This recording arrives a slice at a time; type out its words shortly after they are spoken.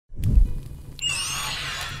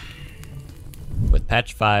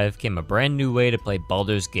patch 5 came a brand new way to play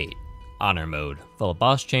Baldur's Gate, Honor Mode, full of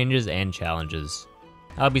boss changes and challenges.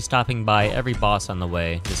 I'll be stopping by every boss on the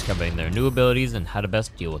way, discovering their new abilities and how to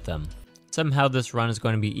best deal with them. Somehow this run is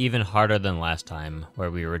going to be even harder than last time, where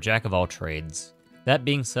we were a jack of all trades. That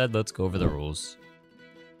being said, let's go over the rules.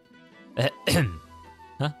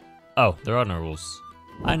 Huh? Oh, there are no rules.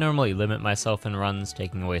 I normally limit myself in runs,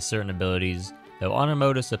 taking away certain abilities, though Honor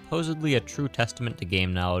Mode is supposedly a true testament to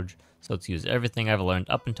game knowledge, so let's use everything I've learned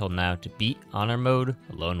up until now to beat Honor Mode,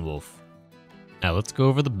 a lone wolf. Now let's go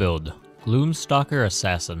over the build. Gloomstalker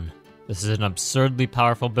Assassin. This is an absurdly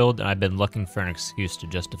powerful build, and I've been looking for an excuse to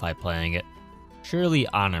justify playing it. Surely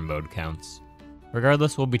Honor Mode counts.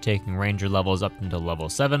 Regardless, we'll be taking Ranger levels up until level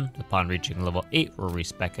 7. Upon reaching level 8, we'll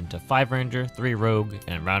respec into 5 Ranger, 3 Rogue,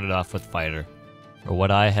 and round it off with Fighter. For what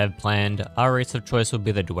I have planned, our race of choice will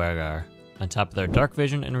be the Dwergar. On top of their dark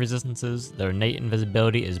vision and resistances, their innate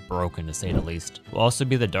invisibility is broken to say the least. Will also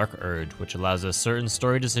be the Dark Urge, which allows us certain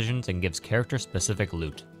story decisions and gives character-specific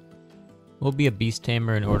loot. We'll be a beast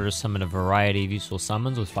tamer in order to summon a variety of useful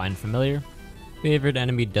summons with Find Familiar. Favorite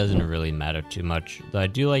enemy doesn't really matter too much, though I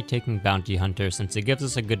do like taking Bounty Hunter since it gives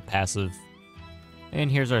us a good passive. And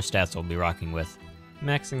here's our stats we'll be rocking with.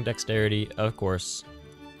 Maxing dexterity, of course.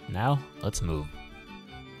 Now, let's move.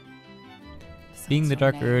 Being the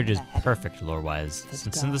Dark Urge is perfect lore-wise,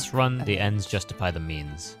 since in this run, the ends justify the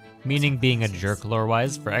means. Meaning being a jerk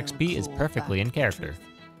lore-wise for XP is perfectly in character.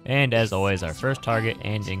 And as always, our first target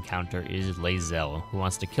and encounter is Lae'zel, who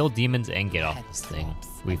wants to kill demons and get off this thing.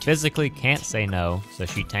 We physically can't say no, so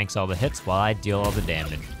she tanks all the hits while I deal all the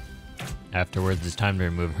damage. Afterwards, it's time to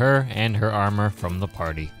remove her and her armor from the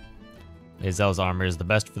party. Lae'zel's armor is the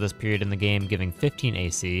best for this period in the game, giving 15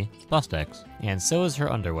 AC, plus dex, and so is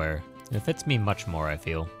her underwear. It fits me much more, I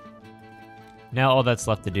feel. Now all that's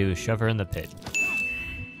left to do is shove her in the pit.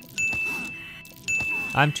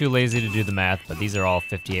 I'm too lazy to do the math, but these are all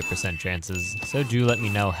 58% chances, so do let me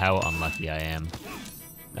know how unlucky I am.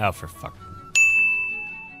 Oh, for fuck.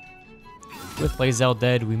 With Lae'zel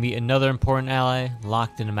dead, we meet another important ally,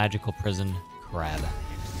 locked in a magical prison, Crab.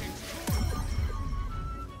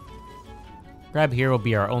 Crab here will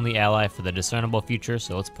be our only ally for the discernible future,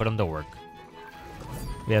 so let's put him to work.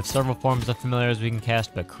 We have several forms of familiars we can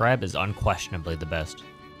cast, but Crab is unquestionably the best,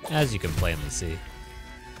 as you can plainly see.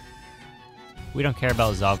 We don't care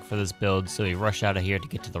about Zalk for this build, so we rush out of here to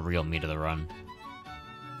get to the real meat of the run.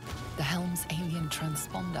 The helm's alien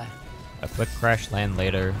transponder. A quick crash land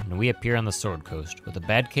later, and we appear on the Sword Coast with a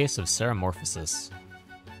bad case of ceramorphosis.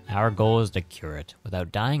 Our goal is to cure it,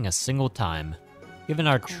 without dying a single time. Given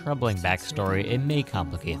our troubling backstory, it may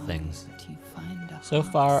complicate things. So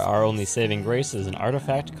far, our only saving grace is an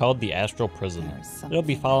artifact called the Astral Prism. It'll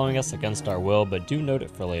be following us against our will, but do note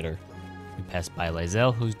it for later. We pass by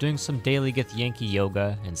Lae'zel, who's doing some daily Githyanki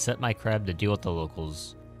yoga, and set my Crab to deal with the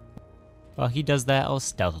locals. While he does that, I'll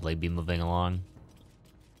stealthily be moving along.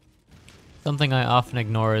 Something I often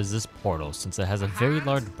ignore is this portal, since it has a very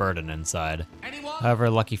large burden inside. However,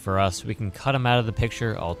 lucky for us, we can cut him out of the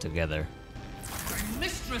picture altogether.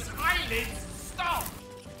 Mistress Eyelids, stop!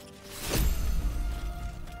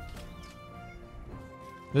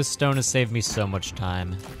 This stone has saved me so much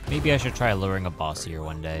time. Maybe I should try luring a boss here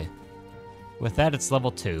one day. With that, it's level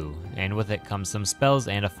 2, and with it comes some spells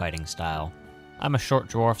and a fighting style. I'm a short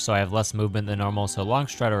dwarf, so I have less movement than normal, so Long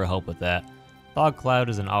Strider will help with that. Fog Cloud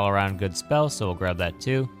is an all-around good spell, so we'll grab that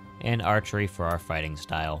too, and Archery for our fighting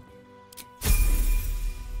style.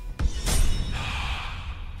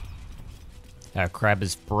 Our Crab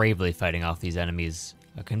is bravely fighting off these enemies.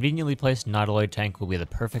 A conveniently placed Nautiloid tank will be the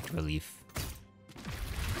perfect relief.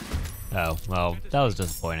 Oh, well, that was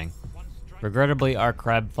disappointing. Regrettably, our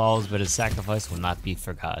Crab falls, but his sacrifice will not be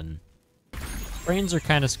forgotten. Brains are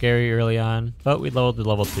kinda scary early on, but we leveled to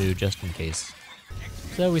level 2 just in case.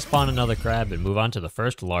 So we spawn another Crab and move on to the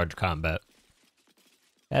first large combat.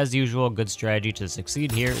 As usual, a good strategy to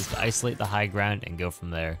succeed here is to isolate the high ground and go from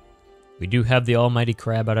there. We do have the almighty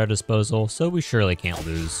Crab at our disposal, so we surely can't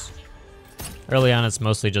lose. Early on, it's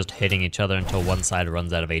mostly just hitting each other until one side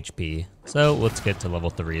runs out of HP, so let's get to level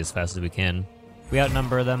 3 as fast as we can. We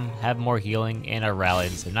outnumber them, have more healing, and are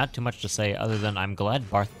rallied, so not too much to say other than I'm glad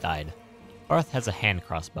Barth died. Barth has a hand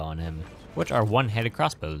crossbow on him, which are one-handed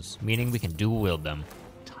crossbows, meaning we can dual wield them.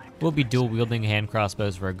 We'll be dual wielding hand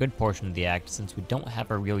crossbows for a good portion of the act since we don't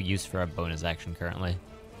have a real use for our bonus action currently.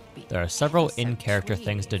 There are several in-character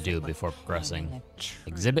things to do before progressing.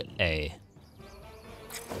 Exhibit A.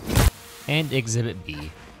 And Exhibit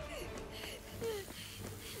B.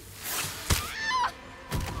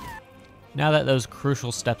 Now that those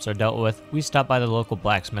crucial steps are dealt with, we stop by the local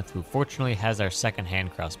blacksmith who fortunately has our second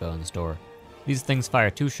hand crossbow in store. These things fire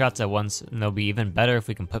 2 shots at once, and they'll be even better if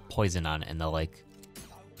we can put poison on it and the like.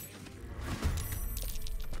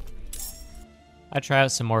 I try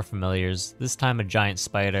out some more familiars, this time a giant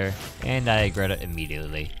spider, and I regret it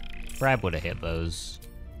immediately. Brab would have hit those.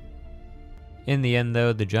 In the end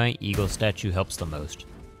though, the giant eagle statue helps the most.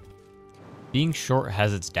 Being short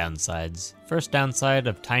has its downsides. First downside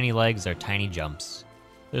of tiny legs are tiny jumps.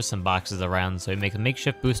 There's some boxes around, so we make a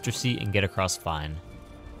makeshift booster seat and get across fine.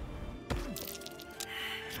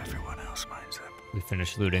 If everyone else minds up. We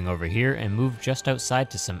finish looting over here and move just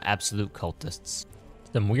outside to some absolute cultists.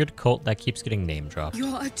 Some weird cult that keeps getting name dropped.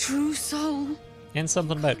 You're a true soul. And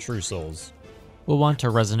something about true souls. We'll want to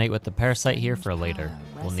resonate with the parasite here for later.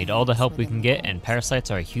 We'll need all the help we can get, and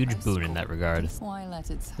parasites are a huge boon in that regard.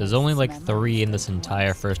 There's only like 3 in this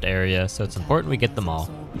entire first area, so it's important we get them all.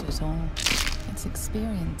 Its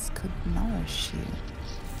experience could nourish you,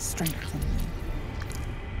 strengthen you.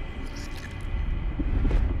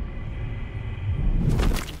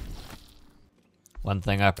 One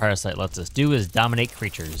thing our parasite lets us do is dominate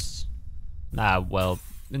creatures. Well,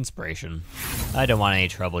 inspiration. I don't want any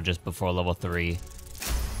trouble just before level 3.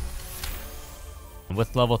 And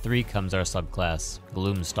with level 3 comes our subclass,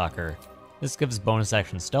 Gloomstalker. This gives bonus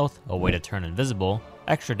action stealth, a way to turn invisible,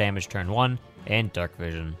 extra damage turn 1, and dark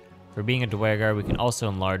vision. For being a Dwegar, we can also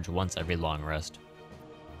enlarge once every long rest.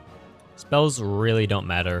 Spells really don't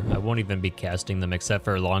matter. I won't even be casting them except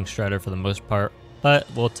for Long Strider for the most part, but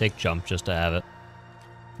we'll take jump just to have it.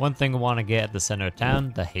 One thing we want to get at the center of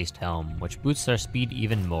town, the Haste Helm, which boosts our speed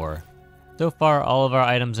even more. So far, all of our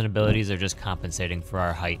items and abilities are just compensating for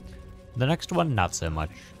our height. The next one, not so much.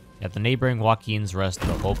 At the neighboring Joaquin's Rest,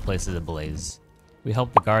 the whole place is ablaze. We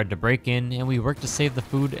help the guard to break in, and we work to save the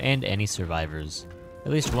food and any survivors.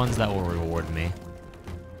 At least ones that will reward me.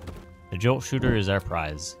 The Jolt Shooter is our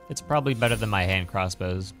prize. It's probably better than my hand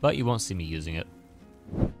crossbows, but you won't see me using it.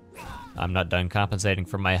 I'm not done compensating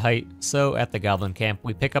for my height, so at the Goblin Camp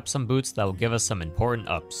we pick up some boots that will give us some important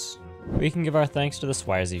ups. We can give our thanks to the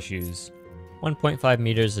Swarzy shoes. 1.5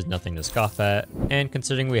 meters is nothing to scoff at, and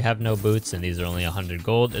considering we have no boots and these are only 100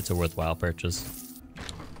 gold, it's a worthwhile purchase.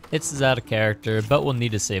 It's out of character, but we'll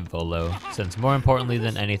need to save Volo, since more importantly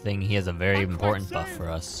than anything, he has a very important buff for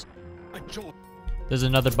us. There's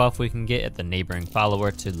another buff we can get at the neighboring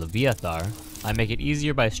follower to Leviathar. I make it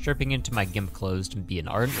easier by stripping into my gimp clothes to be an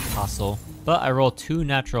ardent apostle, but I roll 2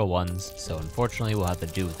 natural ones, so unfortunately we'll have to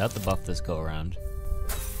do without the buff this go around.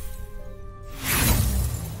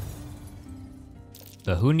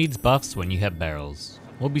 But who needs buffs when you have barrels?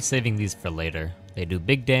 We'll be saving these for later. They do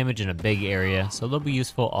big damage in a big area, so they'll be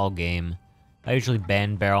useful all game. I usually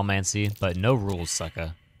ban Barrelmancy, but no rules,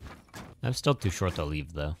 sucka. I'm still too short to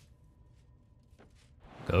leave though.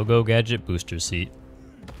 Go gadget booster seat.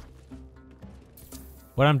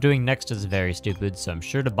 What I'm doing next is very stupid, so I'm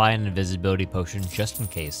sure to buy an invisibility potion just in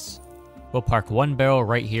case. We'll park 1 barrel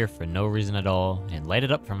right here for no reason at all, and light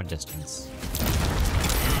it up from a distance.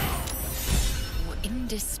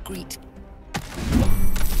 Indiscreet.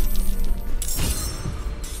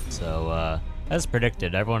 So, as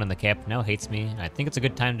predicted, everyone in the camp now hates me, and I think it's a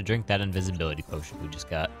good time to drink that invisibility potion we just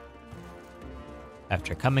got.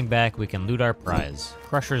 After coming back, we can loot our prize,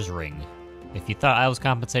 Crusher's Ring. If you thought I was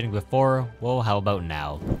compensating before, well, how about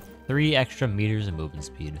now? 3 extra meters of movement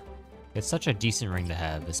speed. It's such a decent ring to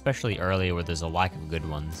have, especially early where there's a lack of good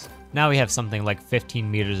ones. Now we have something like 15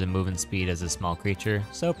 meters of movement speed as a small creature,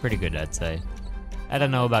 so pretty good I'd say. I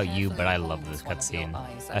don't know about you, but I love this cutscene.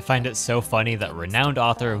 I find it so funny that renowned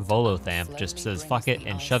author Volothamp just says fuck it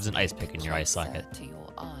and shoves an ice pick in your eye socket.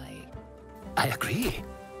 I agree.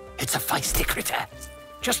 It's a feisty critter.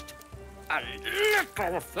 Just a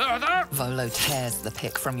little further. Volo tears the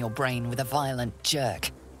pick from your brain with a violent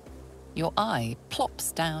jerk. Your eye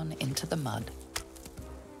plops down into the mud.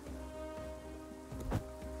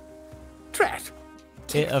 Tret.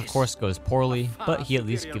 It of course goes poorly, but he at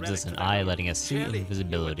least gives us an eye letting us see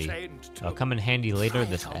invisibility. It'll come in handy later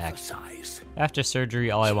this act. After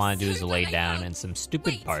surgery, all I want to do is lay down and some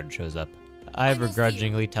stupid pard shows up. I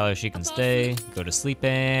begrudgingly tell her she can stay, go to sleep,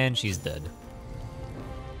 and she's dead.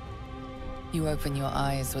 You open your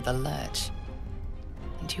eyes with a lurch,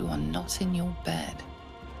 and you are not in your bed.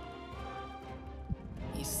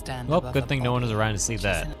 You stand Well, above good a thing no one is body around to see which is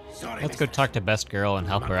that. Let's go talk to Best Girl and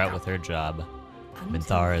help her out with her job.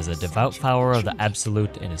 Minthara is a devout follower of the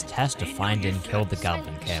Absolute and is tasked to find and kill the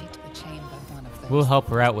Goblin Camp. We'll help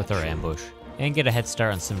her out with her ambush, and get a head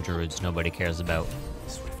start on some druids nobody cares about.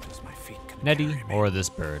 Nettie, or this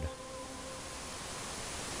bird.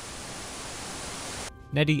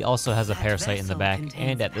 Nettie also has a parasite in the back,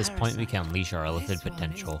 and at this point we can unleash our illithid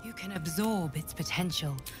potential. You can absorb its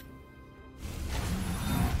potential.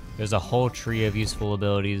 There's a whole tree of useful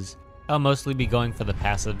abilities. I'll mostly be going for the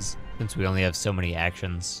passives, since we only have so many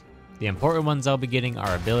actions. The important ones I'll be getting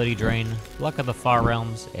are Ability Drain, Luck of the Far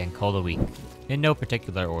Realms, and Call the Weak, in no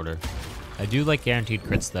particular order. I do like guaranteed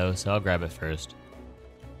crits though, so I'll grab it first.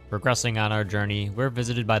 Progressing on our journey, we're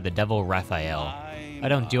visited by the devil Raphael. I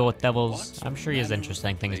don't deal with devils, I'm sure he has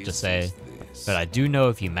interesting things to say, but I do know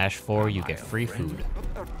if you mash 4, you get free food.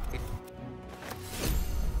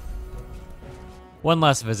 One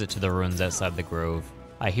last visit to the ruins outside the grove.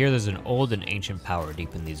 I hear there's an old and ancient power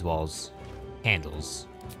deep in these walls. Candles.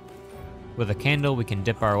 With a candle, we can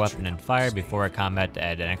dip our weapon in fire before our combat to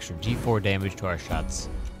add an extra G4 damage to our shots.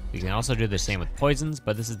 We can also do the same with poisons,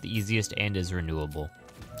 but this is the easiest and is renewable.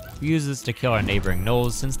 We use this to kill our neighboring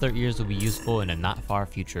gnolls since their ears will be useful in a not far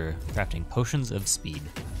future, crafting potions of speed.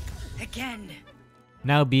 Again.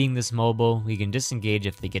 Now being this mobile, we can disengage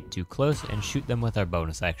if they get too close and shoot them with our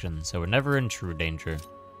bonus action, so we're never in true danger.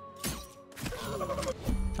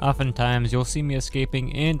 Oftentimes, you'll see me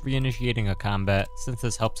escaping and reinitiating a combat, since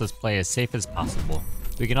this helps us play as safe as possible.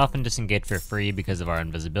 We can often disengage for free because of our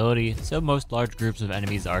invisibility, so most large groups of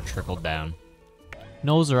enemies are trickled down.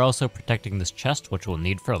 Gnolls are also protecting this chest, which we'll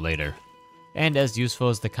need for later. And as useful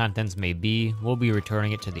as the contents may be, we'll be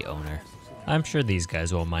returning it to the owner. I'm sure these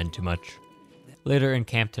guys won't mind too much. Later in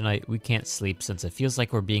camp tonight, we can't sleep since it feels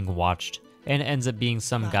like we're being watched, and it ends up being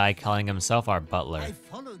some guy calling himself our butler.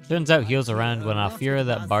 Turns out he was around when Alfira,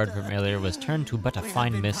 that bard from earlier, was turned to but a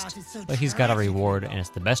fine mist, but he's got a reward and it's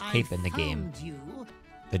the best cape in the game.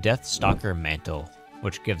 The Deathstalker Mantle,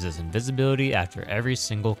 which gives us invisibility after every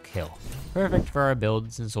single kill. Perfect for our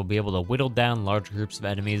build since we'll be able to whittle down large groups of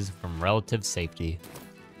enemies from relative safety.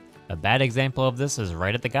 A bad example of this is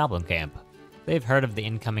right at the goblin camp. They've heard of the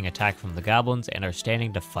incoming attack from the goblins and are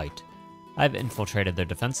standing to fight. I've infiltrated their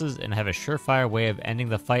defenses and have a surefire way of ending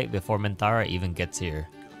the fight before Minthara even gets here.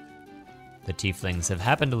 The tieflings have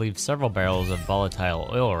happened to leave several barrels of volatile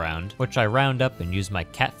oil around, which I round up and use my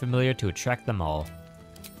cat familiar to attract them all.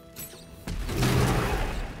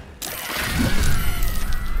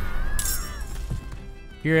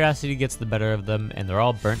 Curiosity gets the better of them and they're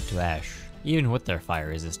all burnt to ash, even with their fire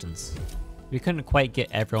resistance. We couldn't quite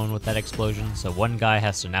get everyone with that explosion, so one guy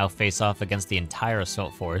has to now face off against the entire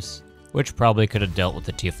assault force, which probably could have dealt with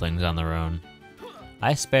the tieflings on their own.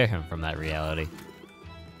 I spare him from that reality.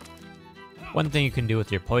 One thing you can do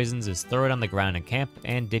with your poisons is throw it on the ground in camp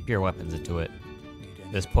and dip your weapons into it.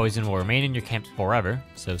 This poison will remain in your camp forever,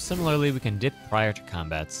 so similarly we can dip prior to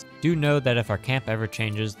combats. Do know that if our camp ever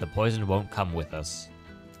changes, the poison won't come with us.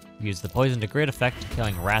 Use the poison to great effect,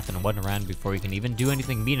 killing Wrath in one round before you can even do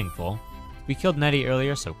anything meaningful. We killed Nettie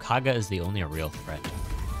earlier, so Kaga is the only real threat.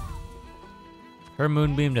 Her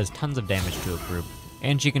Moonbeam does tons of damage to a group,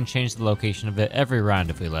 and she can change the location of it every round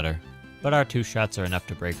if we let her, but our 2 shots are enough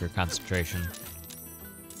to break her concentration.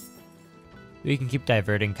 We can keep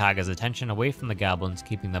diverting Kaga's attention away from the goblins,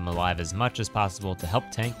 keeping them alive as much as possible to help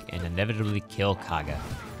tank and inevitably kill Kaga.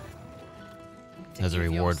 As a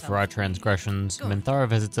reward for our transgressions, Minthara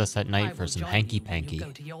visits us at night for some hanky-panky.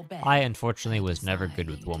 I unfortunately was never good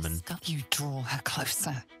with women. You draw her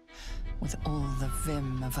closer, with all the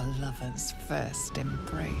vim of a lover's first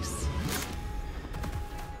embrace.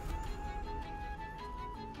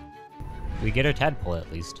 We get our tadpole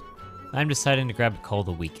at least. I'm deciding to grab Call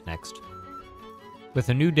the Weak next. With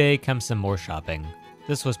a new day comes some more shopping.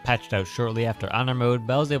 This was patched out shortly after Honor Mode,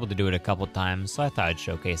 but I was able to do it a couple times, so I thought I'd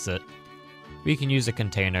showcase it. We can use a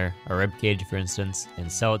container, a ribcage for instance,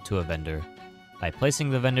 and sell it to a vendor. By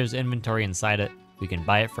placing the vendor's inventory inside it, we can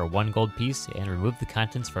buy it for 1 gold piece and remove the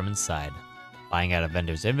contents from inside, buying out a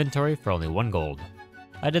vendor's inventory for only 1 gold.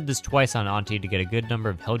 I did this twice on Auntie to get a good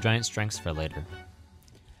number of Hill Giant strengths for later.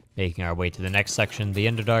 Making our way to the next section, the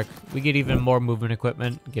Underdark, we get even more movement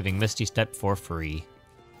equipment, giving Misty Step for free.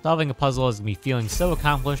 Solving a puzzle has me feeling so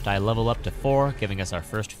accomplished I level up to 4, giving us our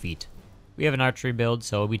first feat. We have an archery build,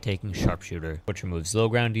 so we'll be taking Sharpshooter, which removes low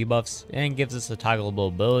ground debuffs and gives us a toggleable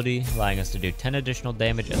ability, allowing us to do 10 additional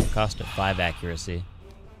damage at the cost of 5 accuracy.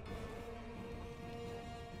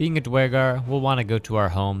 Being a Dwergar, we'll want to go to our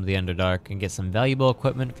home, the Underdark, and get some valuable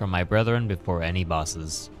equipment from my brethren before any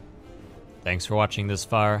bosses. Thanks for watching this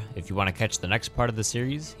far. If you want to catch the next part of the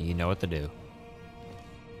series, you know what to do.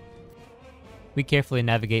 We carefully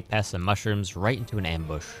navigate past some mushrooms right into an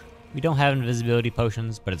ambush. We don't have invisibility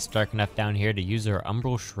potions, but it's dark enough down here to use our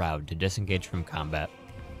Umbral Shroud to disengage from combat.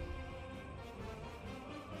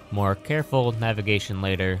 More careful navigation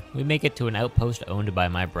later, we make it to an outpost owned by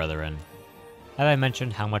my brethren. Have I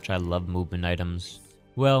mentioned how much I love movement items?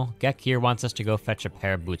 Well, Gek here wants us to go fetch a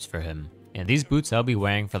pair of boots for him, and these boots I'll be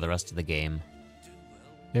wearing for the rest of the game.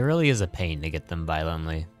 It really is a pain to get them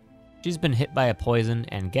violently. She's been hit by a poison,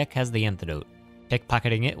 and Gek has the antidote.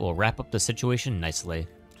 Pickpocketing it will wrap up the situation nicely.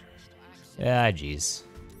 Ah, jeez.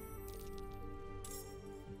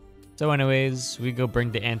 So anyways, we go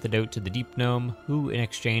bring the antidote to the Deep Gnome, who, in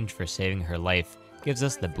exchange for saving her life, gives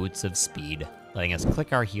us the Boots of Speed, letting us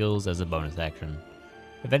click our heels as a bonus action.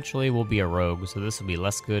 Eventually we'll be a rogue, so this will be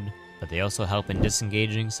less good, but they also help in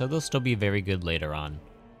disengaging, so they'll still be very good later on.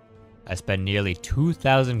 I spend nearly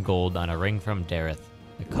 2,000 gold on a ring from Dareth,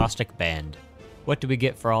 the Caustic Band. What do we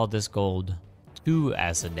get for all this gold? 2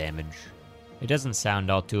 acid damage. It doesn't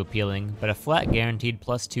sound all too appealing, but a flat guaranteed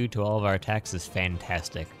 +2 to all of our attacks is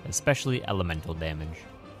fantastic, especially elemental damage.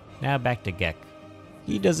 Now back to Gek.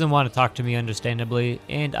 He doesn't want to talk to me understandably,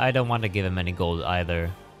 and I don't want to give him any gold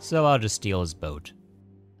either, so I'll just steal his boat.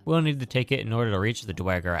 We'll need to take it in order to reach the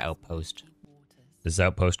Dwargar outpost. This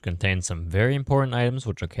outpost contains some very important items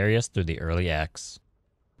which will carry us through the early acts.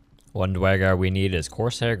 One Dwargar we need is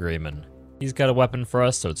Corsair Greyman. He's got a weapon for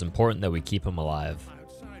us, so it's important that we keep him alive.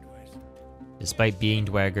 Despite being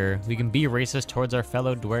Dwargar, we can be racist towards our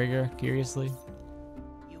fellow Dwargar, curiously.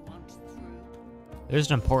 There's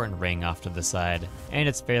an important ring off to the side, and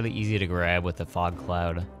it's fairly easy to grab with the fog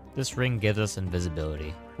cloud. This ring gives us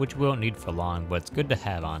invisibility, which we won't need for long, but it's good to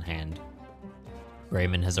have on hand.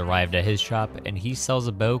 Greyman has arrived at his shop, and he sells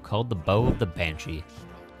a bow called the Bow of the Banshee.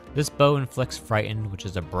 This bow inflicts Frighten, which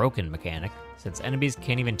is a broken mechanic, since enemies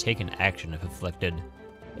can't even take an action if afflicted,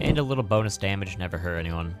 and a little bonus damage never hurt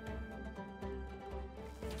anyone.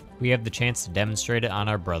 We have the chance to demonstrate it on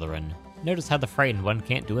our brethren. Notice how the Frightened one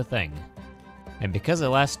can't do a thing. And because it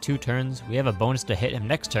lasts 2 turns, we have a bonus to hit him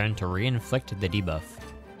next turn to re-inflict the debuff.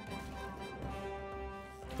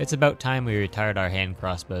 It's about time we retired our hand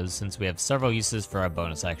crossbows, since we have several uses for our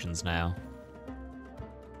bonus actions now.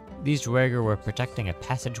 These Dwargar were protecting a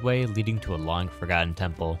passageway leading to a long-forgotten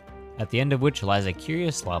temple, at the end of which lies a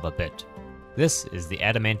curious lava pit. This is the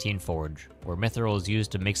Adamantine Forge, where mithril is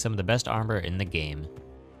used to make some of the best armor in the game.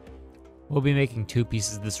 We'll be making 2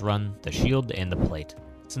 pieces this run, the shield and the plate,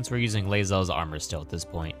 since we're using Lae'zel's armor still at this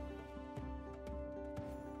point.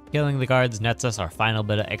 Killing the guards nets us our final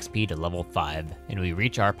bit of XP to level 5, and we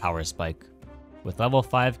reach our power spike. With level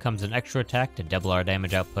 5 comes an extra attack to double our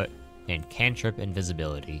damage output, and cantrip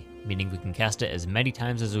invisibility, meaning we can cast it as many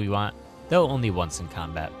times as we want, though only once in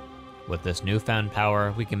combat. With this newfound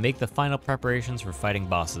power, we can make the final preparations for fighting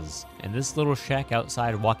bosses, and this little shack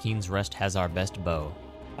outside Joaquin's Rest has our best bow.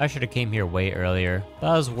 I should have came here way earlier, but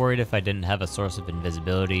I was worried if I didn't have a source of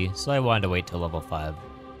invisibility, so I wanted to wait till level 5.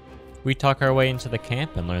 We talk our way into the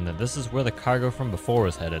camp and learn that this is where the cargo from before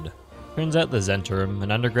was headed. Turns out the Zentarum,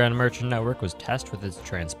 an underground merchant network, was tasked with its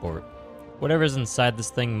transport. Whatever's inside this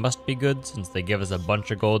thing must be good, since they give us a bunch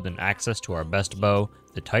of gold and access to our best bow,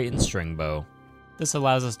 the Titan String Bow. This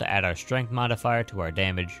allows us to add our strength modifier to our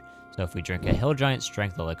damage, so if we drink a Hill Giant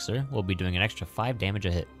Strength Elixir, we'll be doing an extra 5 damage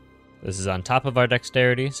a hit. This is on top of our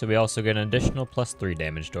dexterity, so we also get an additional +3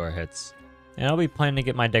 damage to our hits. And I'll be planning to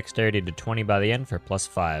get my dexterity to 20 by the end for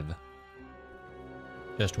 +5.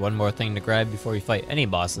 Just one more thing to grab before we fight any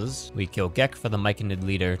bosses. We kill Gek for the Myconid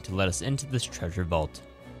leader to let us into this treasure vault.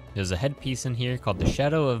 There's a headpiece in here called the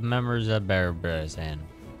Shadow of Memorazabarazan,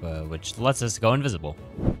 which lets us go invisible,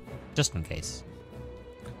 just in case.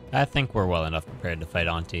 I think we're well enough prepared to fight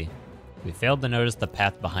Auntie. We failed to notice the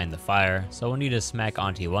path behind the fire, so we'll need to smack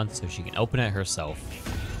Auntie once so she can open it herself.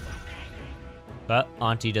 But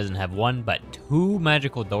Auntie doesn't have 1 but 2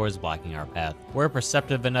 magical doors blocking our path. We're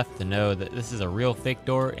perceptive enough to know that this is a real fake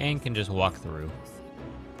door and can just walk through.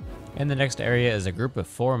 In the next area is a group of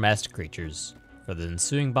 4 masked creatures. For the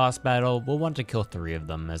ensuing boss battle, we'll want to kill 3 of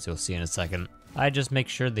them, as you'll see in a second. I just make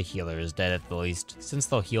sure the healer is dead at the least, since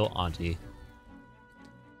they'll heal Auntie.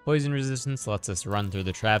 Poison resistance lets us run through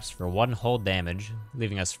the traps for 1 whole damage,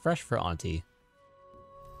 leaving us fresh for Auntie.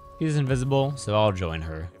 She's invisible, so I'll join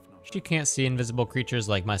her. She can't see invisible creatures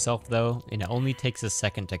like myself though, and it only takes a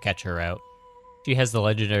second to catch her out. She has the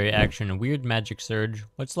legendary action Weird Magic Surge,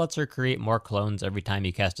 which lets her create more clones every time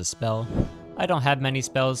you cast a spell. I don't have many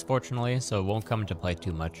spells, fortunately, so it won't come into play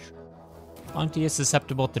too much. Auntie is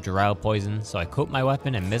susceptible to drow poison, so I coat my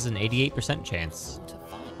weapon and miss an 88% chance.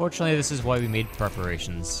 Fortunately, this is why we made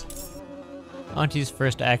preparations. Auntie's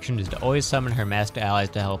first action is to always summon her masked allies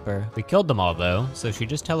to help her. We killed them all though, so she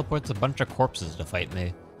just teleports a bunch of corpses to fight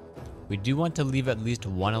me. We do want to leave at least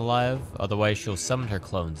 1 alive, otherwise she'll summon her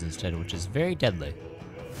clones instead, which is very deadly.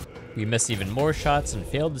 We miss even more shots and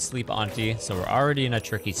failed to sleep Auntie, so we're already in a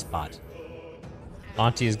tricky spot.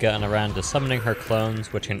 Auntie's gotten around to summoning her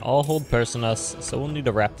clones, which can all hold person us, so we'll need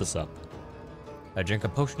to wrap this up. I drink a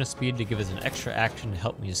potion of speed to give us an extra action to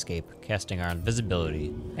help me escape, casting our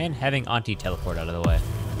invisibility, and having Auntie teleport out of the way.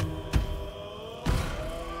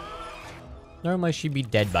 Normally she'd be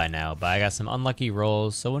dead by now, but I got some unlucky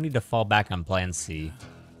rolls, so we'll need to fall back on plan C.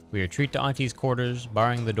 We retreat to Auntie's quarters,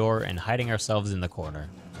 barring the door and hiding ourselves in the corner.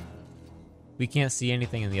 We can't see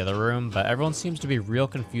anything in the other room, but everyone seems to be real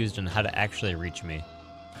confused on how to actually reach me.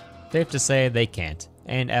 Safe to say they can't,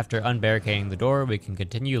 and after unbarricading the door, we can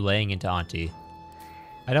continue laying into Auntie.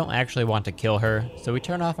 I don't actually want to kill her, so we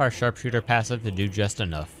turn off our sharpshooter passive to do just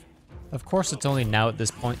enough. Of course it's only now at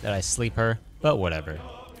this point that I sleep her, but whatever.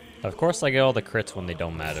 Of course I get all the crits when they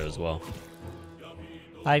don't matter as well.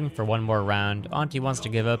 Hiding for one more round, Auntie wants to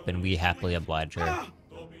give up and we happily oblige her.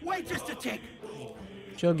 Wait just a tick.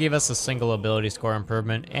 She'll give us a single ability score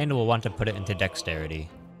improvement and we'll want to put it into dexterity.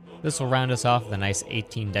 This will round us off with a nice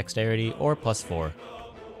 18 dexterity or +4.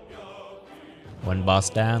 One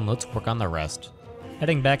boss down, let's work on the rest.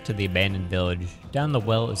 Heading back to the abandoned village, down the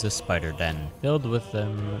well is a spider den, filled with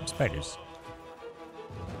spiders.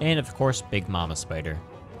 And of course, Big Mama Spider.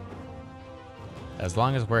 As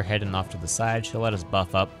long as we're heading off to the side, she'll let us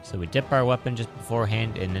buff up, so we dip our weapon just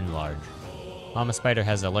beforehand and enlarge. Mama Spider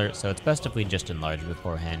has alert, so it's best if we just enlarge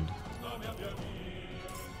beforehand.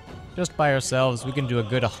 Just by ourselves, we can do a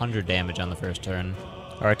good 100 damage on the first turn.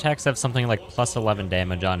 Our attacks have something like +11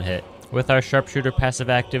 damage on hit. With our sharpshooter passive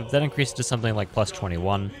active, that increases to something like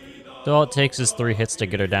 +21, so all it takes is 3 hits to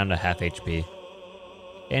get her down to half HP.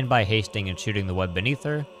 And by hasting and shooting the web beneath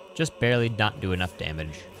her, just barely not do enough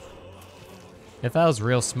damage. If I was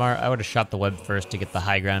real smart, I would have shot the web first to get the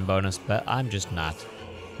high ground bonus, but I'm just not.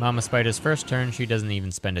 Mama Spider's first turn, she doesn't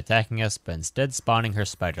even spend attacking us, but instead spawning her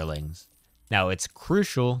spiderlings. Now, it's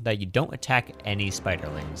crucial that you don't attack any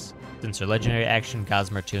spiderlings, since her legendary action,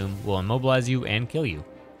 Gossamer Tomb, will immobilize you and kill you.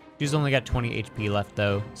 She's only got 20 HP left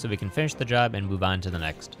though, so we can finish the job and move on to the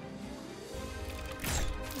next.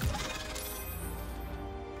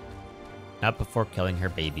 Not before killing her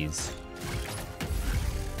babies.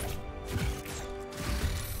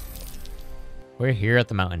 We're here at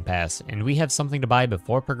the mountain pass, and we have something to buy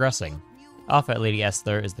before progressing. Off at Lady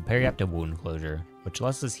Esther is the Periapta wound closure, which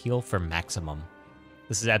lets us heal for maximum.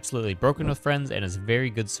 This is absolutely broken with friends and is very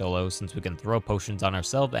good solo since we can throw potions on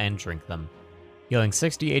ourselves and drink them. Healing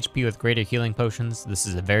 60 HP with greater healing potions, this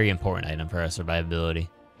is a very important item for our survivability.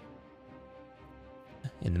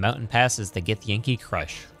 In the mountain pass is the Githyanki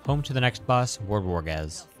Crush, home to the next boss, Ward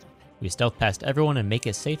Wargaz. We stealth past everyone and make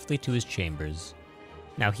it safely to his chambers.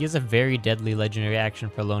 Now he has a very deadly legendary action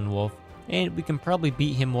for Lone Wolf, and we can probably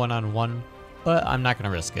beat him one-on-one, but I'm not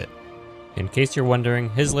going to risk it. In case you're wondering,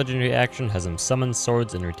 his legendary action has him summon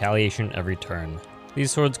swords in retaliation every turn.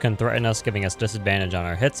 These swords can threaten us, giving us disadvantage on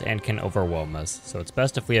our hits and can overwhelm us, so it's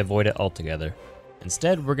best if we avoid it altogether.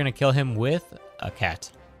 Instead, we're going to kill him with a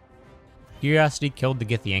cat. Curiosity killed the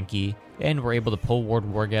Githyanki, and we're able to pull Ward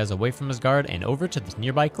Wargaz away from his guard and over to this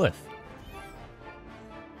nearby cliff.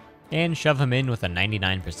 And shove him in with a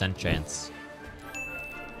 99% chance.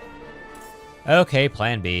 Okay,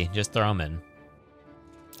 plan B, just throw him in.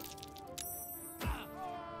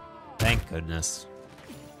 Thank goodness.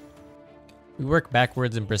 We work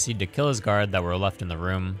backwards and proceed to kill his guard that were left in the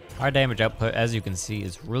room. Our damage output, as you can see,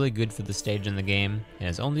 is really good for the stage in the game, and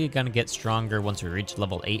is only going to get stronger once we reach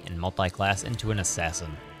level 8 and multi-class into an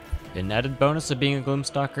assassin. An added bonus of being a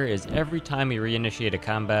Gloomstalker is every time we reinitiate a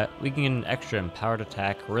combat, we can get an extra empowered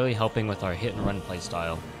attack, really helping with our hit and run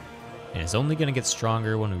playstyle. And it's only going to get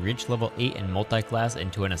stronger when we reach level 8 and multi-class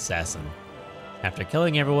into an assassin. After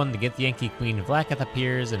killing everyone, the Githyanki Queen Vlakath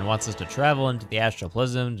appears and wants us to travel into the Astral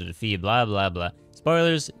Prism to defeat blah blah blah.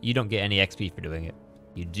 Spoilers, you don't get any XP for doing it.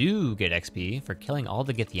 You do get XP for killing all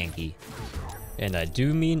the Githyanki. And I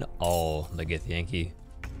do mean all the Githyanki.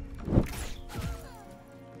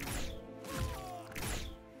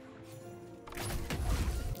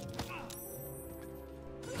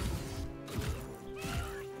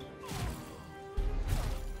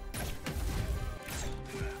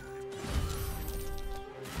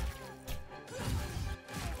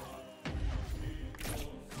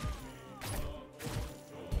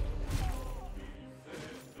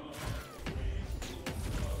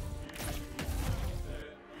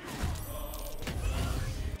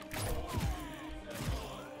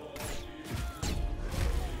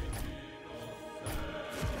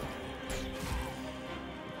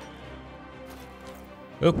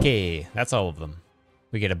 Okay, that's all of them.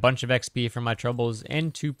 We get a bunch of XP from my troubles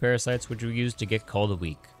and 2 parasites which we use to get called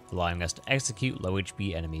weak, allowing us to execute low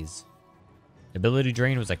HP enemies. Ability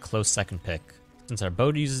Drain was a close second pick. Since our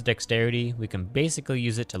bow uses dexterity, we can basically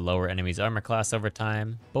use it to lower enemies' armor class over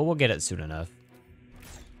time, but we'll get it soon enough.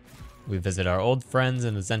 We visit our old friends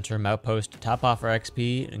in the Zentrum outpost to top off our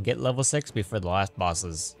XP and get level 6 before the last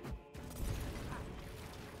bosses.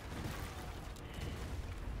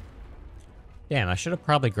 Damn, I should have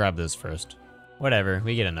probably grabbed those first. Whatever,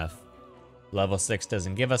 we get enough. Level 6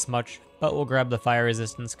 doesn't give us much, but we'll grab the fire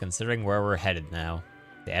resistance considering where we're headed now.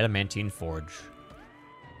 The Adamantine Forge.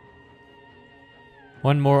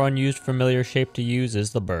 One more unused familiar shape to use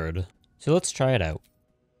is the bird, so let's try it out.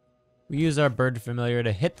 We use our bird familiar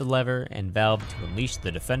to hit the lever and valve to unleash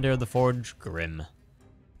the defender of the forge, Grim.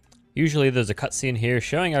 Usually there's a cutscene here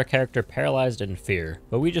showing our character paralyzed in fear,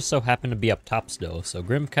 but we just so happen to be up top still, so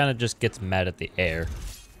Grim kinda just gets mad at the air.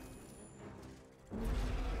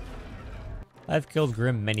 I've killed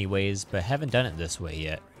Grim many ways, but haven't done it this way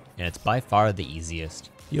yet, and it's by far the easiest.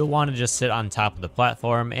 You'll want to just sit on top of the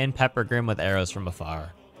platform and pepper Grim with arrows from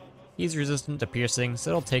afar. He's resistant to piercing,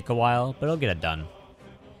 so it'll take a while, but he'll get it done.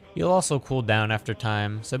 You'll also cool down after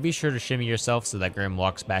time, so be sure to shimmy yourself so that Grim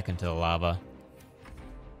walks back into the lava.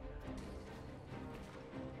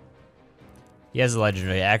 He has a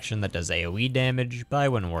legendary action that does AoE damage, but I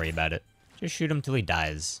wouldn't worry about it. Just shoot him till he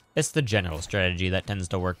dies. It's the general strategy that tends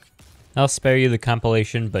to work. I'll spare you the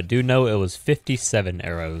compilation, but do know it was 57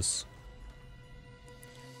 arrows.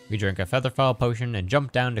 We drink a Featherfall potion and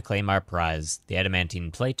jump down to claim our prize, the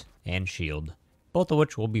Adamantine Plate and Shield, both of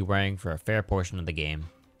which we'll be wearing for a fair portion of the game.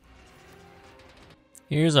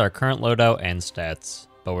 Here's our current loadout and stats,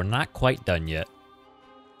 but we're not quite done yet.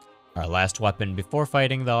 Our last weapon before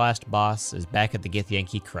fighting the last boss is back at the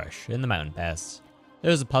Githyanki Crush in the Mountain Pass.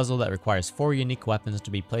 There's a puzzle that requires 4 unique weapons to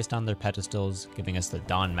be placed on their pedestals, giving us the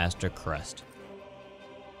Dawnmaster Crest.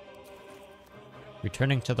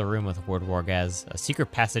 Returning to the room with Wordwargaz, a secret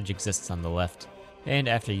passage exists on the left, and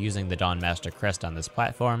after using the Dawnmaster Crest on this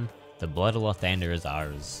platform, the Blood of Lathander is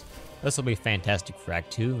ours. This will be fantastic for Act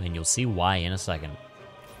 2, and you'll see why in a second.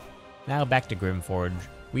 Now back to Grimforge,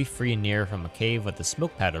 we free Nier from a cave with a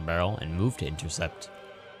smoke powder barrel and move to intercept.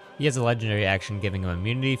 He has a legendary action giving him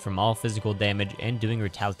immunity from all physical damage and doing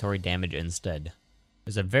retaliatory damage instead.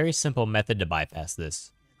 There's a very simple method to bypass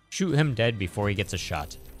this. Shoot him dead before he gets a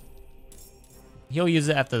shot. He'll use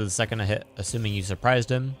it after the second hit, assuming you surprised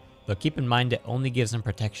him, but keep in mind it only gives him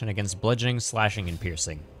protection against bludgeoning, slashing, and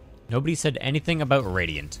piercing. Nobody said anything about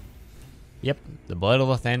Radiant. Yep, the Blood of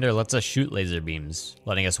Lathander lets us shoot laser beams,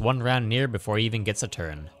 letting us one round near before he even gets a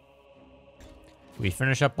turn. We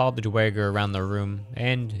finish up all the Dweger around the room,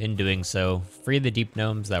 and, in doing so, free the deep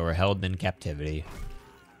gnomes that were held in captivity.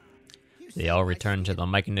 They all return to the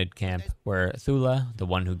Myconid camp, where Thula, the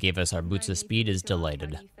one who gave us our boots of speed, is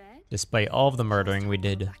delighted. Despite all of the murdering we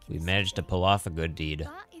did, we managed to pull off a good deed.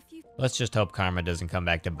 Let's just hope karma doesn't come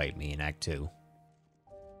back to bite me in Act 2.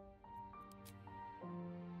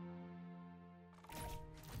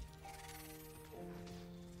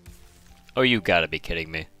 Oh, you gotta be kidding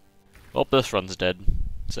me. Oh, this run's dead.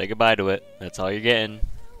 Say goodbye to it. That's all you're getting.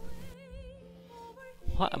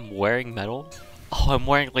 What? I'm wearing metal? Oh, I'm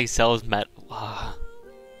wearing Lae'zel's metal.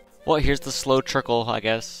 Well, here's the slow trickle, I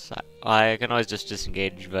guess. I can always just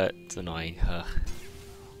disengage, but it's annoying. Ugh.